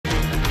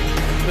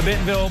The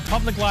Bentonville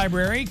Public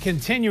Library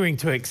continuing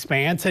to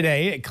expand.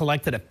 Today, it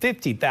collected a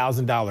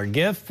 $50,000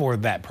 gift for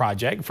that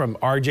project from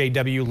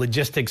RJW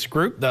Logistics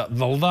Group. The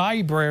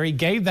library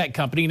gave that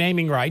company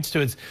naming rights to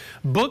its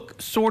book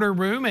sorter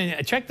room.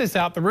 And check this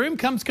out. The room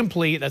comes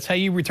complete. That's how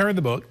you return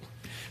the book.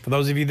 For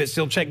those of you that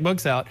still check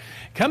books out,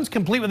 comes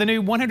complete with a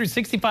new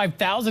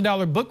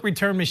 $165,000 book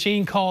return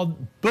machine called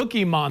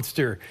Bookie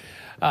Monster.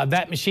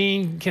 That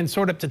machine can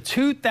sort up to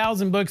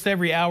 2,000 books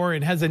every hour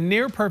and has a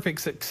near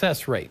perfect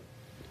success rate.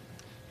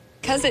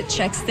 Because it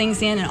checks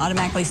things in and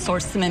automatically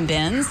sorts them in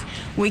bins,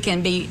 we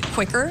can be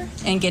quicker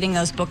in getting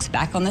those books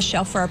back on the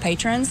shelf for our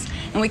patrons,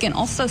 and we can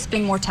also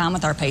spend more time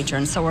with our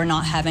patrons so we're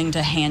not having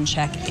to hand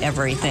check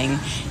everything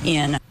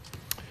in.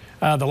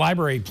 The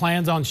library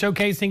plans on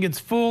showcasing its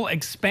full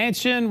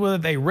expansion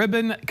with a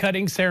ribbon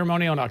cutting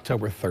ceremony on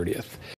October 30th.